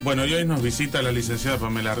Bueno, y hoy nos visita la licenciada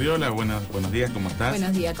Pamela Arriola. Buenos días, ¿cómo estás?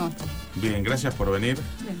 Buenos días, ¿cómo estás? Bien, gracias por venir.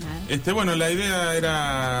 De nada. Bueno, la idea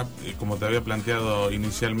era, como te había planteado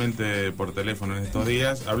inicialmente por teléfono en estos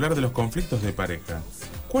días, hablar de los conflictos de pareja.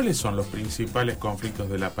 ¿Cuáles son los principales conflictos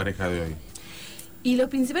de la pareja de hoy? Y los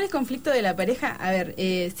principales conflictos de la pareja, a ver,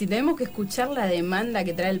 si tenemos que escuchar la demanda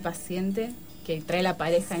que trae el paciente, que trae la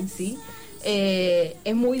pareja en sí,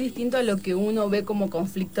 es muy distinto a lo que uno ve como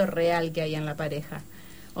conflicto real que hay en la pareja.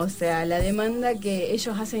 O sea, la demanda que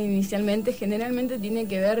ellos hacen inicialmente generalmente tiene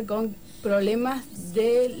que ver con problemas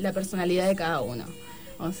de la personalidad de cada uno.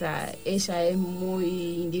 O sea, ella es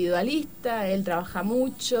muy individualista, él trabaja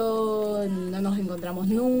mucho, no nos encontramos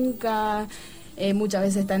nunca, muchas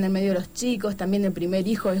veces está en el medio de los chicos, también el primer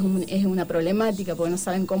hijo es una problemática porque no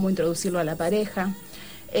saben cómo introducirlo a la pareja.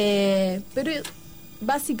 Pero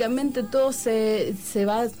básicamente todo se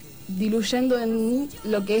va diluyendo en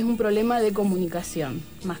lo que es un problema de comunicación,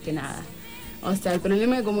 más que nada. O sea, el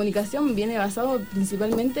problema de comunicación viene basado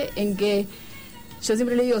principalmente en que, yo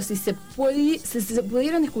siempre le digo, si se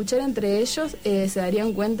pudieran escuchar entre ellos, se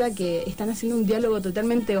darían cuenta que están haciendo un diálogo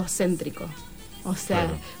totalmente egocéntrico. O sea,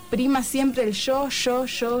 claro, prima siempre el yo,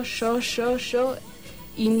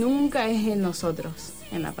 y nunca es en nosotros,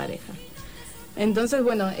 en la pareja. Entonces,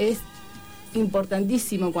 bueno, es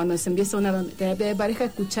importantísimo cuando se empieza una terapia de pareja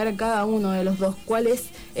escuchar a cada uno de los dos cuál es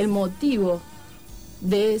el motivo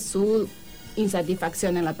de su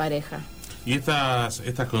insatisfacción en la pareja. Y estas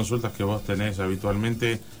consultas que vos tenés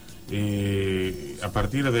habitualmente, ¿a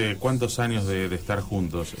partir de cuántos años de estar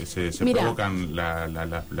juntos se provocan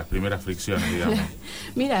las primeras fricciones, digamos?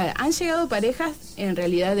 Mira, han llegado parejas en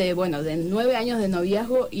realidad de 9 años de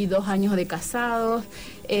noviazgo y 2 años de casados.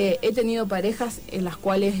 He tenido parejas en las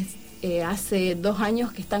cuales hace 2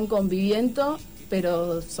 años que están conviviendo,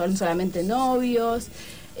 pero son solamente novios.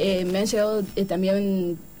 Me han llegado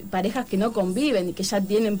también parejas que no conviven y que ya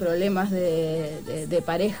tienen problemas de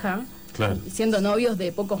pareja, claro, siendo novios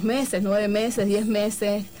de pocos meses, 9 meses, 10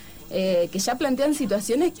 meses, que ya plantean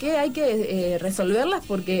situaciones que hay que resolverlas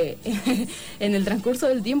porque en el transcurso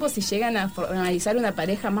del tiempo, si llegan a formalizar una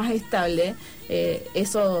pareja más estable,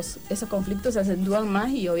 esos conflictos se acentúan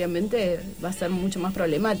más y obviamente va a ser mucho más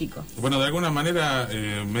problemático. Bueno, de alguna manera,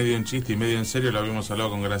 medio en chiste y medio en serio, lo habíamos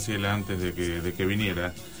hablado con Graciela antes de que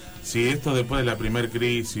viniera. Si esto después de la primer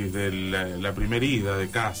crisis, de la primer ida de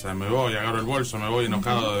casa, me voy, agarro el bolso, me voy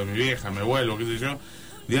enojado de mi vieja, me vuelvo, qué sé yo,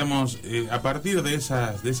 digamos, a partir de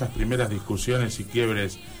esas primeras discusiones y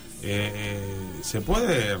quiebres, ¿se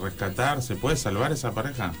puede rescatar, se puede salvar esa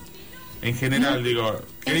pareja? En general, digo,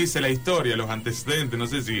 ¿qué dice la historia, los antecedentes? No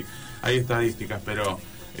sé si hay estadísticas, pero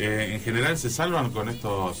en general se salvan con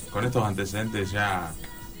estos antecedentes ya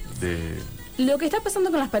de... Lo que está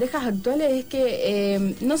pasando con las parejas actuales es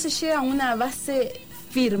que no se llega a una base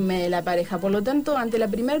firme de la pareja, por lo tanto, ante la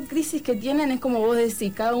primera crisis que tienen es como vos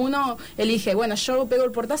decís, cada uno elige, bueno, yo pego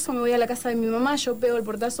el portazo, me voy a la casa de mi mamá, yo pego el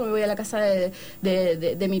portazo, me voy a la casa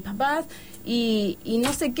de mis papás, y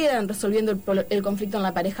no se quedan resolviendo el conflicto en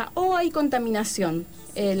la pareja, o hay contaminación.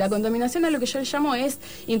 La contaminación, a lo que yo le llamo, es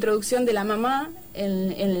introducción de la mamá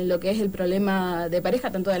en lo que es el problema de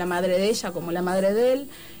pareja, tanto de la madre de ella como la madre de él,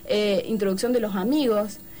 introducción de los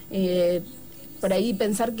amigos, por ahí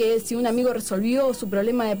pensar que si un amigo resolvió su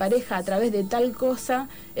problema de pareja a través de tal cosa,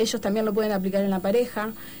 ellos también lo pueden aplicar en la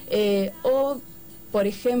pareja, o por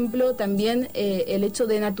ejemplo también el hecho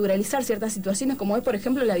de naturalizar ciertas situaciones, como es por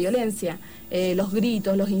ejemplo la violencia, los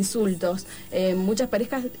gritos, los insultos. Muchas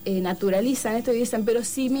parejas naturalizan esto y dicen, pero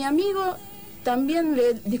si mi amigo también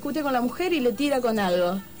le discute con la mujer y le tira con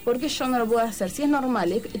algo, ¿por qué yo no lo puedo hacer? Si es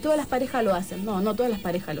normal, todas las parejas lo hacen. No todas las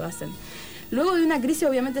parejas lo hacen. Luego de una crisis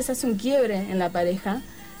obviamente se hace un quiebre en la pareja.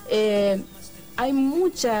 Hay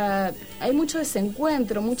mucho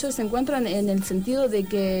desencuentro en el sentido de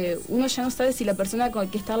que uno ya no sabe si la persona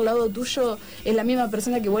que está al lado tuyo es la misma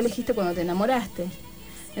persona que vos elegiste cuando te enamoraste.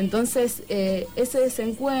 Entonces, ese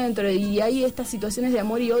desencuentro y hay estas situaciones de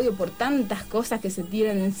amor y odio por tantas cosas que se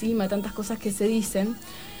tiran encima, tantas cosas que se dicen,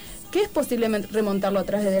 que es posible remontarlo a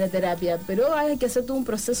través de la terapia, pero hay que hacer todo un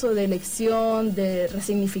proceso de elección, de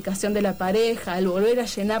resignificación de la pareja, el volver a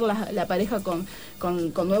llenar la pareja con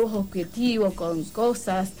nuevos objetivos, con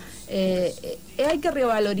cosas. Hay que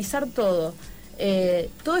revalorizar todo.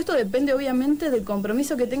 Todo esto depende obviamente del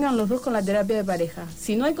compromiso que tengan los dos con la terapia de pareja.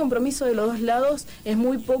 Si no hay compromiso de los dos lados, es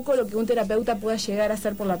muy poco lo que un terapeuta pueda llegar a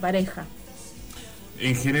hacer por la pareja.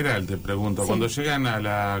 En general, te pregunto, sí, cuando llegan a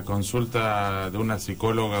la consulta de una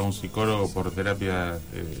psicóloga o un psicólogo por terapia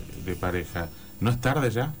de pareja, ¿no es tarde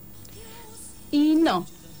ya? Y no,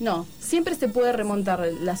 No, siempre se puede remontar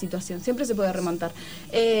la situación, siempre se puede remontar.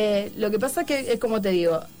 Lo que pasa que, como te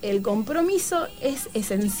digo, el compromiso es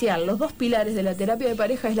esencial. Los dos pilares de la terapia de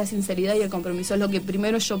pareja es la sinceridad y el compromiso. Es lo que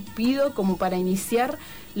primero yo pido como para iniciar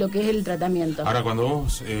lo que es el tratamiento. Ahora, cuando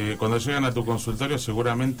llegan a tu consultorio,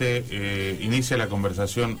 seguramente inicia la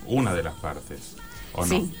conversación una de las partes, ¿o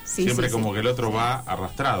no? Sí, siempre sí, como sí. que el otro va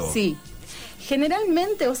arrastrado. Sí.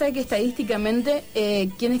 Generalmente, o sea que estadísticamente,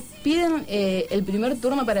 quienes piden el primer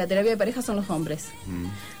turno para la terapia de pareja son los hombres.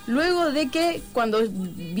 Luego de que cuando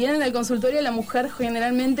vienen al consultorio la mujer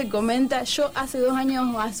generalmente comenta, yo hace 2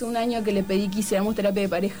 años o hace 1 año que le pedí que hiciéramos terapia de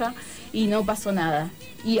pareja y no pasó nada.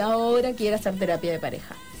 Y ahora quiere hacer terapia de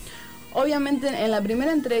pareja. Obviamente en la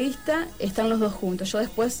primera entrevista están los dos juntos. Yo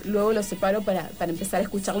después luego los separo para empezar a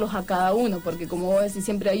escucharlos a cada uno, porque como vos decís,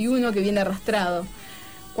 siempre hay uno que viene arrastrado.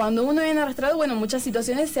 Cuando uno viene arrastrado, bueno, en muchas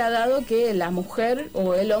situaciones se ha dado que la mujer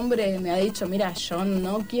o el hombre me ha dicho, mira, yo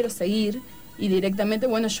no quiero seguir, y directamente,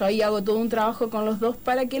 bueno, yo ahí hago todo un trabajo con los dos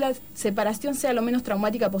para que la separación sea lo menos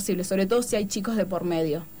traumática posible, sobre todo si hay chicos de por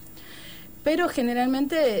medio. Pero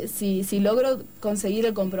generalmente, si logro conseguir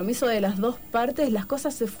el compromiso de las dos partes, las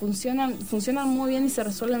cosas funcionan muy bien y se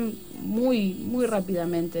resuelven muy, muy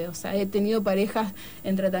rápidamente. O sea, he tenido parejas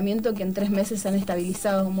en tratamiento que en 3 meses se han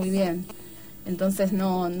estabilizado muy bien. Entonces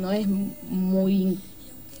no es muy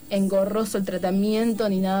engorroso el tratamiento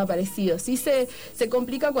ni nada parecido. Sí se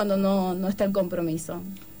complica cuando no está el compromiso.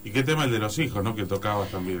 ¿Y qué tema el de los hijos, no? Que tocabas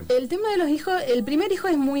también. El tema de los hijos, el primer hijo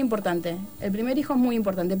es muy importante. El primer hijo es muy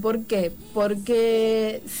importante. ¿Por qué?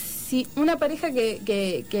 Porque si una pareja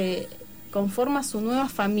que conforma su nueva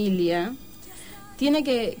familia tiene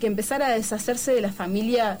que empezar a deshacerse de la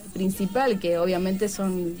familia principal, que obviamente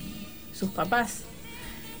son sus papás.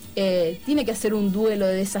 Tiene que hacer un duelo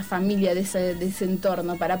de esa familia, de ese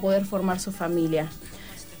entorno, para poder formar su familia.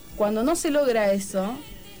 Cuando no se logra eso,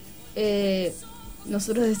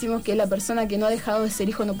 nosotros decimos que la persona que no ha dejado de ser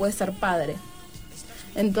hijo no puede ser padre.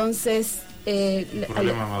 Entonces...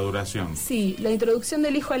 problema de maduración. Sí, la introducción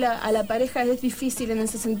del hijo a la pareja es difícil en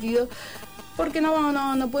ese sentido, porque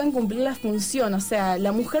no pueden cumplir la función. O sea,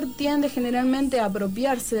 la mujer tiende generalmente a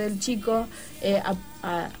apropiarse del chico,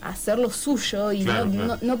 a hacer lo suyo, y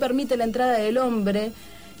claro. No permite la entrada del hombre.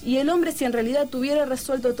 Y el hombre, si en realidad tuviera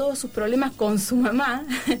resuelto todos sus problemas con su mamá,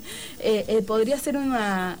 podría ser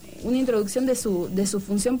una introducción de su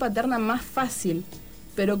función paterna más fácil.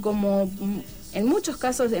 Pero como en muchos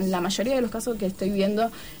casos, en la mayoría de los casos que estoy viendo,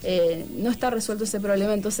 no está resuelto ese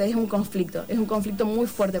problema, entonces es un conflicto muy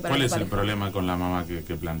fuerte para la pareja. ¿Cuál es el problema con la mamá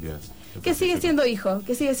que planteas? Que sigue siendo hijo.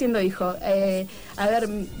 A ver,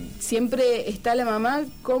 siempre está la mamá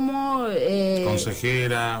como...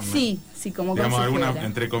 consejera. Sí, como digamos, consejera. Alguna,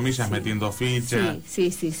 entre comillas, sí. Metiendo ficha.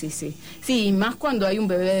 Sí. Sí, y más cuando hay un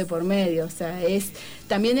bebé de por medio. O sea,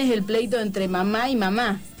 también es el pleito entre mamá y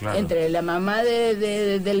mamá. Claro. Entre la mamá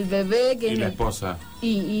del bebé... y la esposa.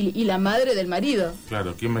 Y la madre del marido.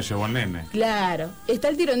 Claro, ¿quién me llevó el nene? Claro, está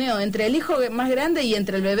el tironeo entre el hijo más grande y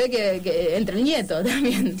entre el bebé, entre el nieto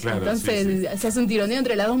también. Claro, entonces se hace un tironeo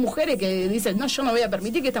entre las dos mujeres que dicen, no, yo no voy a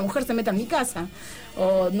permitir que esta mujer se meta en mi casa,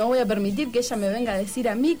 o no voy a permitir que ella me venga a decir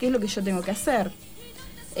a mí qué es lo que yo tengo que hacer.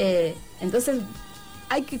 Entonces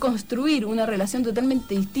hay que construir una relación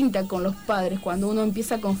totalmente distinta con los padres cuando uno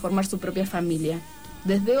empieza a conformar su propia familia.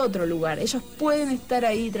 Desde otro lugar. Ellos pueden estar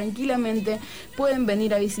ahí tranquilamente, pueden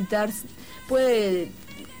venir a visitar, pueden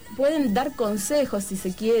dar consejos si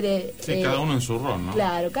se quiere. Sí, cada uno en su rol, ¿no?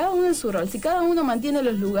 Claro, cada uno en su rol. Si cada uno mantiene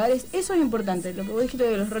los lugares, eso es importante. Lo que vos dijiste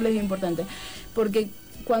de los roles es importante. Porque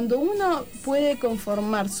cuando uno puede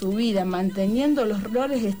conformar su vida manteniendo los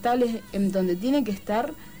roles estables en donde tiene que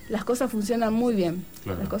estar, las cosas funcionan muy bien.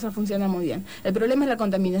 Claro. Las cosas funcionan muy bien. El problema es la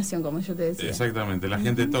contaminación, como yo te decía. Exactamente, la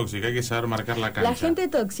gente tóxica, hay que saber marcar la cancha. La gente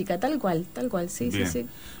tóxica, tal cual, sí, bien. Sí.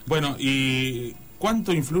 Bueno, ¿y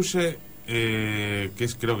cuánto influye, que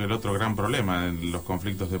es creo que el otro gran problema en los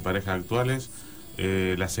conflictos de pareja actuales,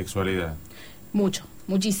 la sexualidad?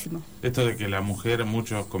 Muchísimo. Esto de que la mujer,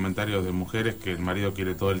 muchos comentarios de mujeres que el marido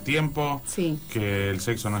quiere todo el tiempo, sí. Que el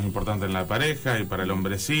sexo no es importante en la pareja y para el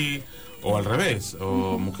hombre sí, o al revés,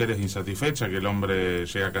 o mujeres insatisfechas que el hombre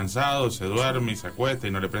llega cansado, se duerme y se acuesta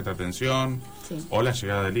y no le presta atención, sí. O la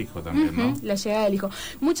llegada del hijo también, ¿no? La llegada del hijo.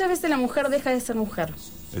 Muchas veces la mujer deja de ser mujer.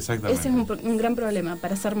 Exactamente. Ese es un gran problema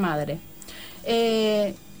para ser madre.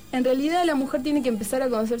 En realidad la mujer tiene que empezar a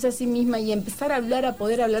conocerse a sí misma y empezar a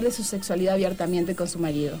poder hablar de su sexualidad abiertamente con su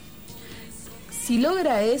marido. Si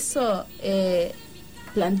logra eso,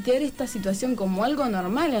 plantear esta situación como algo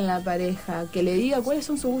normal en la pareja, que le diga cuáles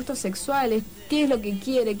son sus gustos sexuales, qué es lo que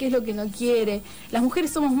quiere, qué es lo que no quiere. Las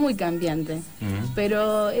mujeres somos muy cambiantes,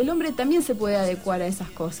 pero el hombre también se puede adecuar a esas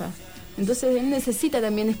cosas. Entonces él necesita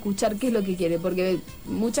también escuchar qué es lo que quiere, porque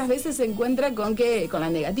muchas veces se encuentra con la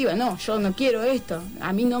negativa. No, yo no quiero esto,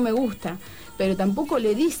 a mí no me gusta, pero tampoco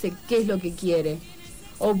le dice qué es lo que quiere.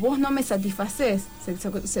 O vos no me satisfacés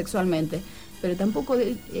sexualmente, pero tampoco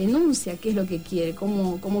enuncia qué es lo que quiere,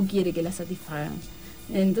 cómo quiere que la satisfagan.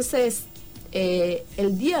 Entonces,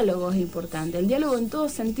 el diálogo es importante, el diálogo en todo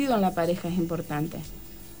sentido en la pareja es importante.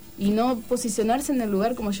 Y no posicionarse en el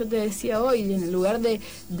lugar, como yo te decía hoy, en el lugar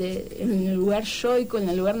en el lugar yoico, en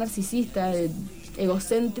el lugar narcisista,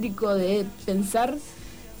 egocéntrico, de pensar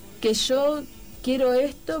que yo quiero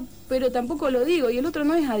esto, pero tampoco lo digo, y el otro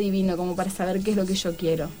no es adivino como para saber qué es lo que yo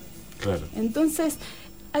quiero. Claro. Entonces,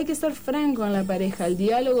 hay que ser franco en la pareja, el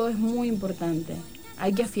diálogo es muy importante,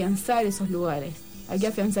 hay que afianzar esos lugares, hay que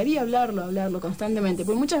afianzar y hablarlo constantemente,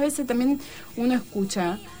 porque muchas veces también uno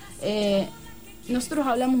escucha, nosotros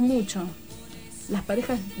hablamos mucho, las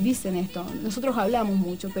parejas dicen esto, nosotros hablamos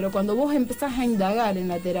mucho, pero cuando vos empezás a indagar en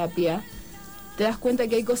la terapia, te das cuenta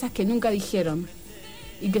que hay cosas que nunca dijeron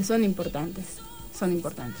y que son importantes.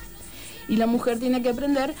 Y la mujer tiene que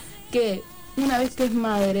aprender que una vez que es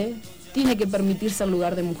madre, tiene que permitirse el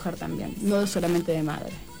lugar de mujer también, no solamente de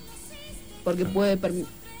madre. Porque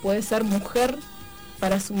puede ser mujer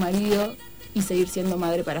para su marido y seguir siendo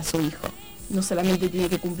madre para su hijo. No solamente tiene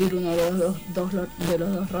que cumplir uno de los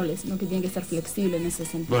dos roles, sino que tiene que ser flexible en ese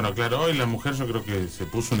sentido. Bueno, claro, hoy la mujer yo creo que se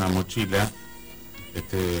puso una mochila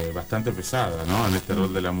bastante pesada, ¿no? En este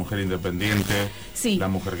rol de la mujer independiente, sí, la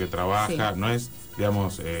mujer que trabaja, sí. No es,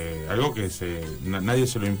 digamos, algo que nadie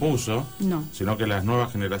se lo impuso, no, sino que las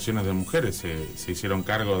nuevas generaciones de mujeres se hicieron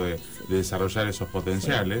cargo de desarrollar esos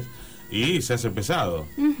potenciales, sí. Y se hace pesado,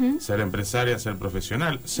 ser empresaria, ser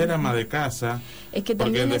profesional, ser ama de casa, es que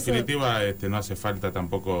porque en eso... definitiva no hace falta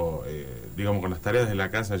tampoco, digamos, con las tareas de la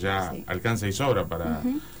casa ya sí. Alcanza y sobra para...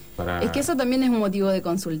 Es que eso también es un motivo de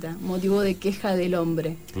consulta, motivo de queja del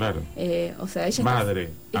hombre. Claro. O sea, ella madre,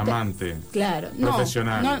 amante, claro,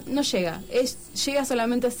 profesional. No llega. Llega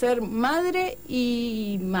solamente a ser madre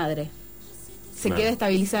y madre. Se claro. Queda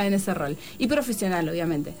estabilizada en ese rol. Y profesional,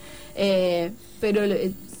 obviamente. Pero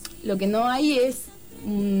lo que no hay es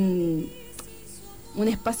un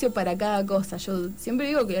espacio para cada cosa. Yo siempre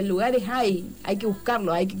digo que lugares hay que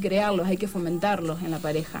buscarlos, hay que crearlos, hay que fomentarlos en la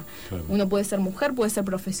pareja. Claro. Uno puede ser mujer, puede ser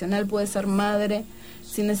profesional, puede ser madre,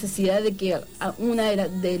 sin necesidad de que una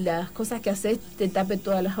de las cosas que haces te tape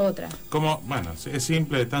todas las otras. Bueno, es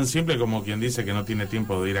simple, tan simple como quien dice que no tiene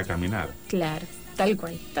tiempo de ir a caminar. Claro, tal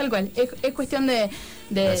cual. Es cuestión de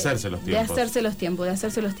hacerse los tiempos. De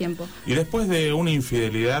hacerse los tiempos. Y después de una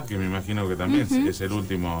infidelidad, que me imagino que también es el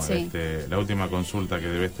último, sí. La última consulta que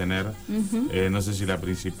debes tener, no sé si la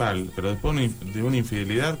principal, pero después de una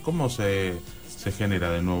infidelidad, ¿cómo se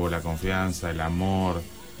genera de nuevo la confianza, el amor,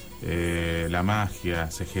 la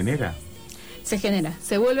magia? ¿Se genera? Se genera,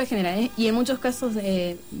 se vuelve a generar, y en muchos casos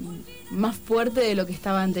más fuerte de lo que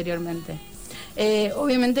estaba anteriormente.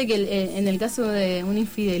 Obviamente que en el caso de una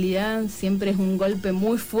infidelidad siempre es un golpe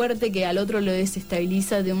muy fuerte que al otro lo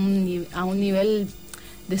desestabiliza a un nivel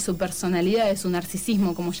de su personalidad, de su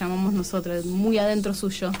narcisismo, como llamamos nosotros, muy adentro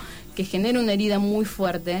suyo, que genera una herida muy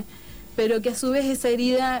fuerte, pero que a su vez esa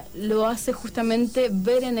herida lo hace justamente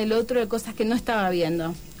ver en el otro cosas que no estaba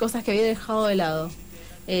viendo, cosas que había dejado de lado,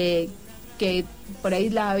 que por ahí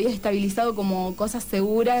la había estabilizado como cosas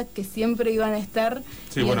seguras que siempre iban a estar.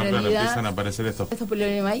 Sí, bueno, claro, empiezan a aparecer estos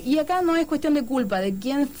problemas. Y acá no es cuestión de culpa, de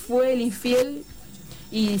quién fue el infiel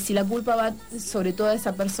y si la culpa va sobre toda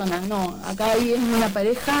esa persona. No, acá hay una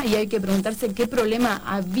pareja y hay que preguntarse qué problema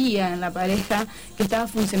había en la pareja que estaba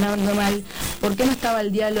funcionando mal, por qué no estaba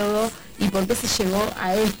el diálogo y por qué se llegó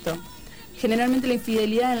a esto. Generalmente la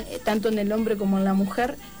infidelidad, tanto en el hombre como en la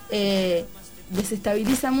mujer,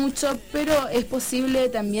 desestabiliza mucho, pero es posible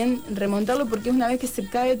también remontarlo, porque una vez que se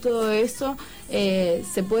cae todo eso,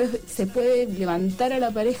 se puede levantar a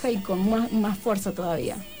la pareja y con más fuerza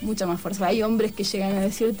todavía, mucha más fuerza. Hay hombres que llegan a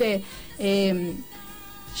decirte,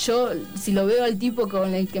 yo si lo veo al tipo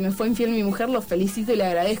con el que me fue infiel mi mujer, lo felicito y le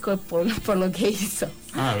agradezco por lo que hizo.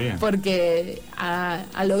 Bien. Porque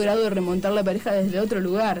ha logrado remontar la pareja desde otro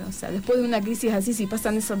lugar. O sea, después de una crisis así, si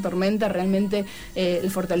pasan esa tormenta, realmente el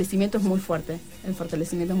fortalecimiento es muy fuerte.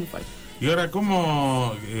 Y ahora,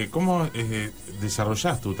 ¿cómo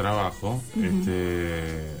desarrollás tu trabajo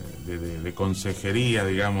de consejería,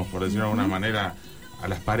 digamos, por decirlo de alguna manera, a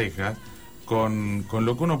las parejas, con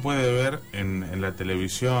lo que uno puede ver en la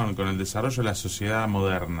televisión, con el desarrollo de la sociedad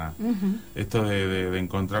moderna. Esto de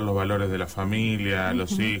encontrar los valores de la familia,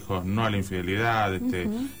 los hijos, no a la infidelidad,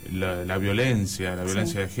 la violencia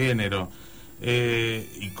de género,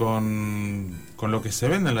 y con lo que se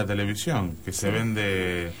vende en la televisión, que se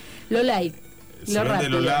vende... Lo light.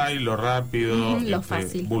 Lo rápido, lo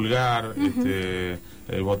fácil, vulgar,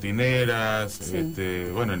 botineras,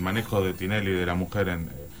 bueno, el manejo de Tinelli de la mujer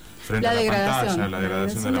frente a la pantalla, la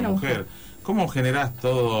degradación de la mujer. ¿Cómo generás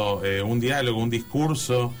todo un diálogo, un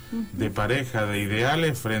discurso de pareja, de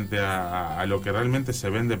ideales frente a lo que realmente se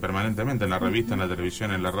vende permanentemente en la revista, en la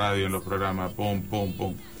televisión, en la radio, en los programas, pum, pum,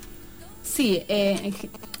 pum? Sí,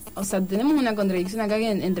 o sea, tenemos una contradicción acá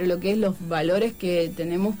entre lo que es los valores que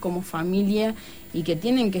tenemos como familia y que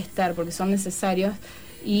tienen que estar porque son necesarios,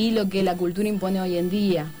 y lo que la cultura impone hoy en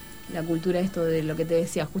día. La cultura, esto de lo que te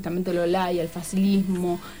decía, justamente lo light, el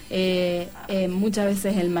facilismo, muchas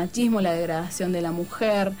veces el machismo, la degradación de la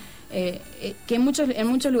mujer, que en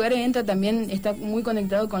muchos lugares entra también, está muy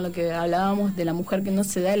conectado con lo que hablábamos de la mujer que no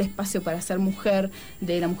se da el espacio para ser mujer,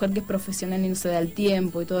 de la mujer que es profesional y no se da el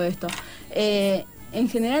tiempo y todo esto. En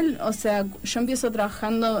general, o sea, yo empiezo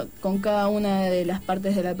trabajando con cada una de las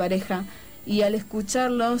partes de la pareja, y al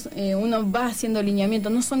escucharlos uno va haciendo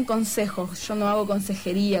lineamientos. No son consejos, yo no hago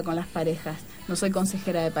consejería con las parejas, no soy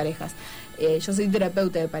consejera de parejas, yo soy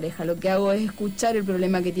terapeuta de pareja. Lo que hago es escuchar el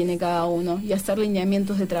problema que tiene cada uno y hacer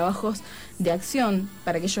lineamientos de trabajos de acción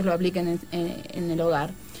para que ellos lo apliquen en el hogar.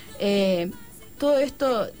 Todo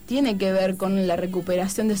esto tiene que ver con la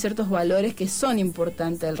recuperación de ciertos valores que son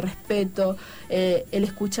importantes: el respeto, el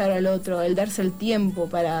escuchar al otro, el darse el tiempo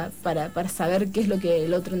para saber qué es lo que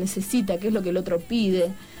el otro necesita, qué es lo que el otro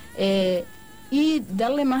pide, y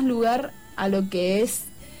darle más lugar a lo que es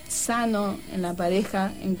sano en la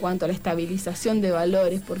pareja en cuanto a la estabilización de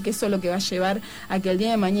valores, porque eso es lo que va a llevar a que el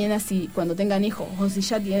día de mañana, cuando tengan hijos o si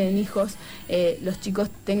ya tienen hijos, los chicos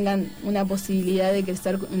tengan una posibilidad de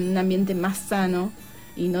crecer en un ambiente más sano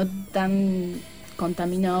y no tan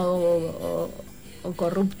contaminado o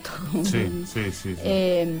corrupto. Sí.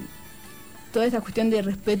 Toda esta cuestión de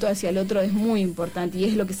respeto hacia el otro es muy importante y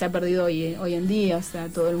es lo que se ha perdido hoy en día. O sea,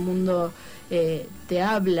 todo el mundo te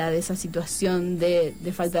habla de esa situación de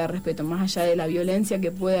falta de respeto, más allá de la violencia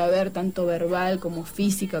que puede haber, tanto verbal como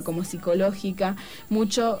física, como psicológica.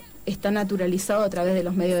 Mucho está naturalizado a través de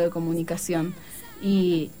los medios de comunicación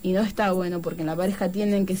y no está bueno, porque en la pareja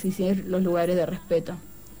tienen que existir los lugares de respeto.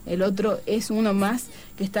 El otro es uno más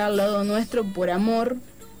que está al lado nuestro por amor.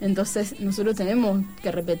 Entonces nosotros tenemos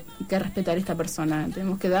que respetar a esta persona,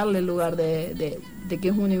 tenemos que darle el lugar de que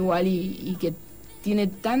es uno igual y que tiene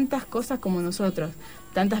tantas cosas como nosotros,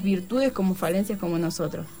 tantas virtudes como falencias como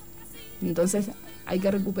nosotros. Entonces hay que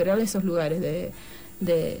recuperar esos lugares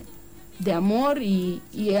de amor y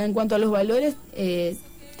en cuanto a los valores,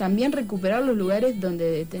 también recuperar los lugares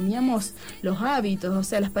donde teníamos los hábitos. O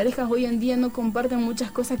sea, las parejas hoy en día no comparten muchas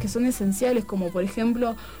cosas que son esenciales, como por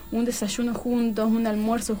ejemplo un desayuno juntos, un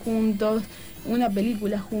almuerzo juntos, una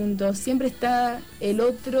película juntos. Siempre está el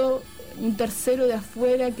otro, un tercero de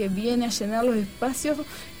afuera que viene a llenar los espacios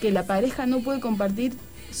que la pareja no puede compartir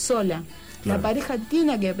sola. Claro. La pareja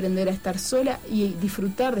tiene que aprender a estar sola y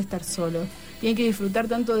disfrutar de estar solo. Tiene que disfrutar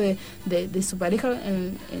tanto de su pareja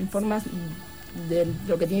en formas de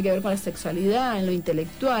lo que tiene que ver con la sexualidad, en lo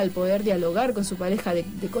intelectual, poder dialogar con su pareja de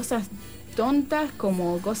cosas tontas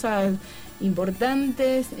como cosas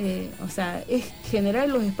importantes, o sea, es generar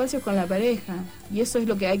los espacios con la pareja, y eso es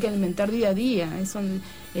lo que hay que alimentar día a día. Eso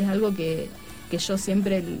es algo que yo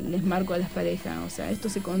siempre les marco a las parejas. O sea, esto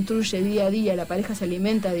se construye día a día, la pareja se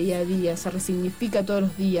alimenta día a día, se resignifica todos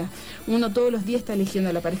los días. Uno todos los días está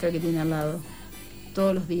eligiendo a la pareja que tiene al lado,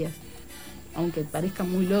 todos los días. Aunque parezca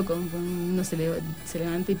muy loco, uno se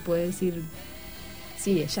levanta y puede decir,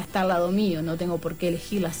 sí, ya está al lado mío, no tengo por qué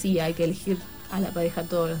elegirla así, hay que elegir a la pareja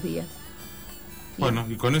todos los días. Bueno,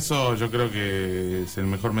 y con eso yo creo que es el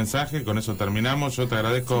mejor mensaje, con eso terminamos. Yo te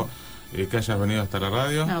agradezco que hayas venido hasta la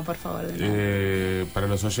radio. No, por favor. Para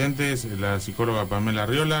los oyentes, la psicóloga Pamela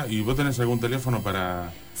Arriola. ¿Y vos tenés algún teléfono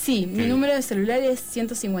para...? Sí, mi número de celular es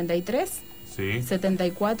 153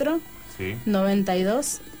 74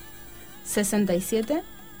 92 67.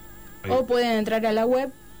 Ahí. O pueden entrar a la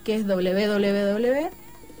web, que es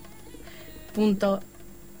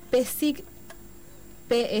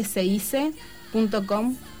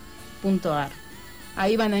www.psic.com.ar.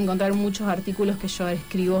 Ahí van a encontrar muchos artículos que yo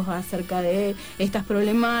escribo acerca de estas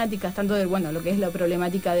problemáticas, tanto de lo que es la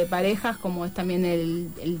problemática de parejas, como es también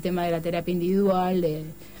el tema de la terapia individual, de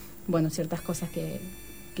ciertas cosas que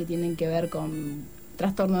tienen que ver con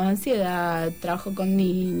trastorno de ansiedad, trabajo con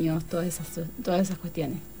niños, todas esas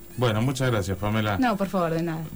cuestiones. Bueno, muchas gracias, Pamela. No, por favor, de nada.